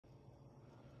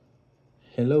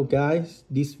Hello guys,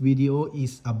 this video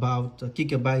is about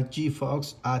Gigabyte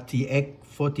GeForce RTX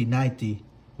 4090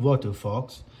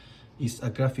 waterforce. It's a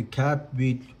graphic card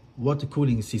with water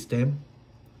cooling system,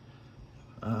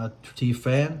 3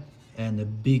 fan and a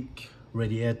big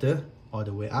radiator all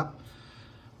the way up.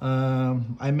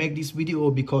 I make this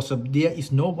video because there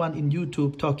is no one in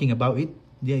YouTube talking about it.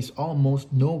 There is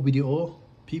almost no video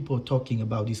people talking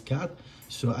about this card,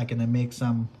 so I can make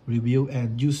some review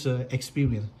and user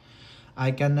experience.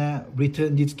 I can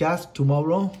return this card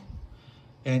tomorrow,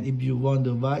 and if you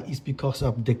wonder why, it's because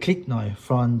of the click noise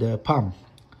from the pump,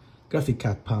 graphic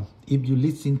card pump. If you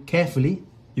listen carefully,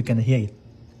 you can hear it.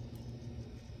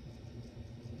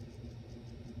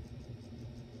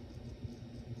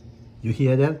 You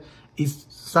hear that? It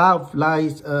sounds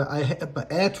like I have an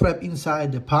air trap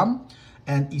inside the pump,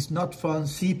 and it's not from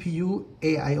CPU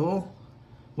AIO.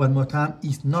 One more time,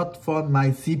 it's not from my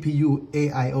CPU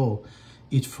AIO.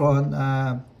 It's from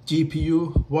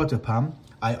GPU water pump.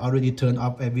 I already turned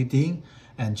off everything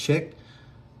and checked,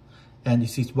 and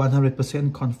this is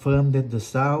 100% confirmed that the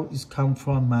sound is come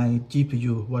from my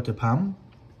GPU water pump.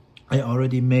 I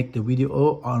already make the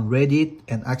video on Reddit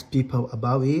and asked people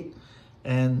about it,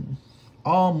 and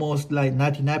almost like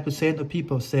 99% of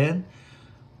people said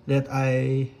that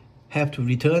I have to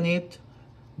return it.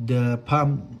 The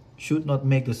pump should not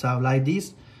make the sound like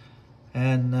this,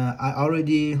 and I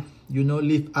already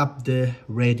lift up the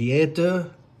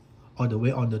radiator all the way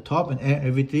on the top and air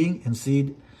everything and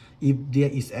see if there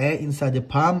is air inside the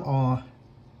pump or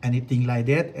anything like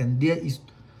that, and there is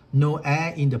no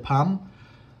air in the pump.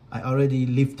 I already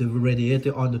lift the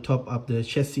radiator on the top of the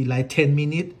chassis like 10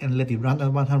 minutes and let it run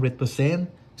at 100%.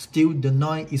 Still the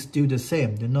noise is still the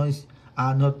same. The noise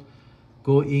are not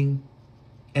going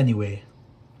anywhere.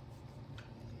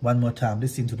 One more time,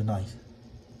 listen to the noise.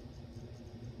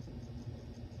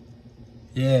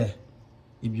 Yeah,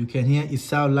 if you can hear, it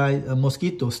sounds like a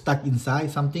mosquito stuck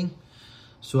inside something.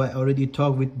 So I already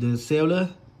talked with the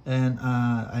seller, and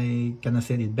I gonna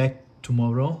send it back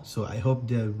tomorrow. So I hope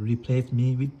they'll replace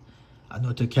me with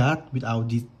another card without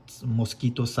this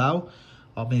mosquito sound,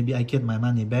 or maybe I get my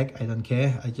money back. I don't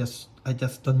care. I just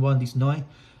don't want this noise.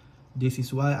 This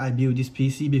is why I built this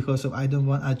PC, because of I don't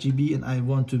want RGB, and I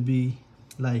want to be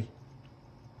like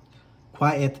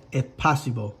quiet as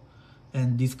possible.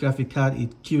 And this graphic card is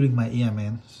killing my ear,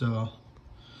 man. So,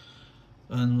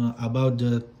 and about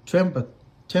the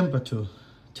temperature,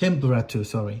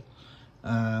 sorry.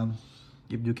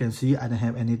 If you can see, I don't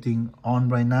have anything on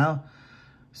right now.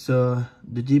 So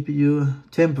the GPU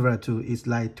temperature is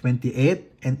like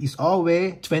 28, and it's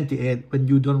always 28 when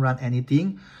you don't run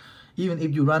anything. Even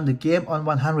if you run the game on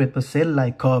 100%,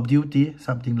 like Call of Duty,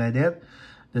 something like that,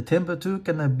 the temperature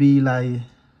gonna be like,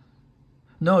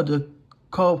 no, the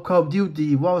Call of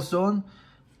Duty Warzone,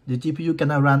 the GPU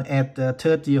gonna run at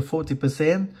 30 or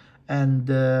 40%, and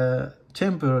the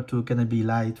temperature gonna be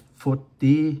like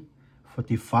 40,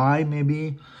 45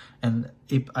 maybe. And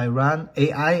if I run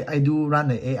AI, I do run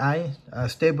the AI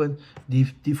stable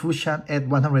diffusion at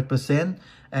 100%,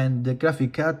 and the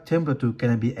graphic card temperature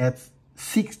gonna be at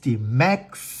 60,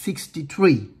 max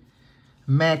 63,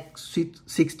 max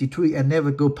 63, and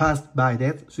never go past by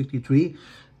that 63.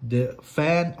 The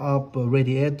fan of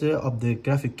radiator of the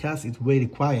graphic card is very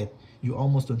quiet. You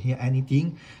almost don't hear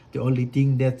anything. The only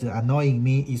thing that's annoying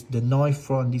me is the noise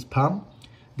from this pump.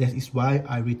 That is why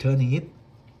I'm returning it.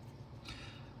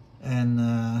 And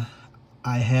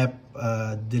I have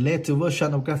the latest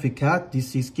version of graphic card.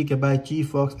 This is Gigabyte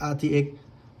GeForce RTX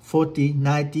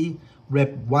 4090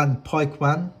 Rep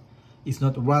 1.1. It's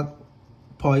not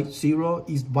 1.0,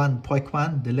 it's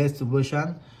 1.1, the latest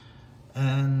version.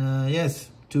 And yes,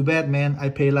 too bad, man. I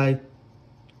pay like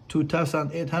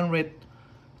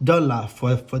 $2,800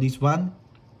 for this one.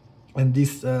 And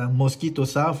this mosquito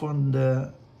sound from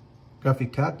the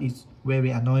graphic card is very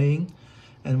annoying.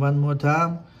 And one more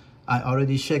time, I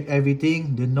already checked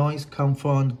everything. The noise comes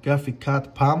from graphic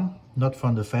card pump, not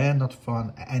from the fan, not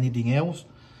from anything else.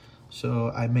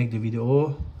 So I make the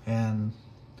video and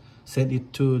send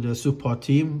it to the support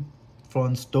team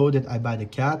from store that I buy the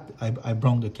card. I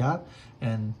brought the card,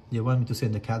 and they want me to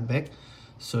send the card back.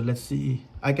 So let's see.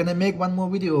 I gonna make one more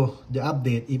video, the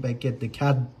update, if I get the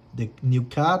card, the new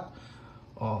card,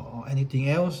 or anything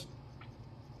else.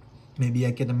 Maybe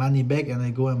I get the money back and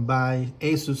I go and buy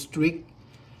Asus Strix,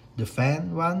 the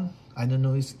fan one. I don't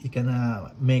know if it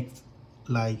gonna make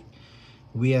like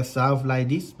weird sound like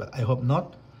this, but I hope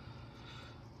not.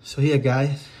 So here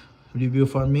guys, review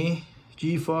from me,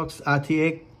 GeForce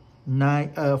RTX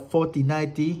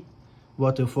 4090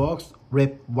 waterforce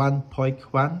Rep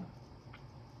 1.1.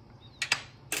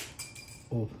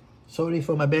 Oh, Sorry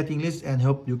for my bad English and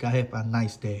hope you guys have a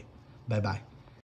nice day. Bye bye.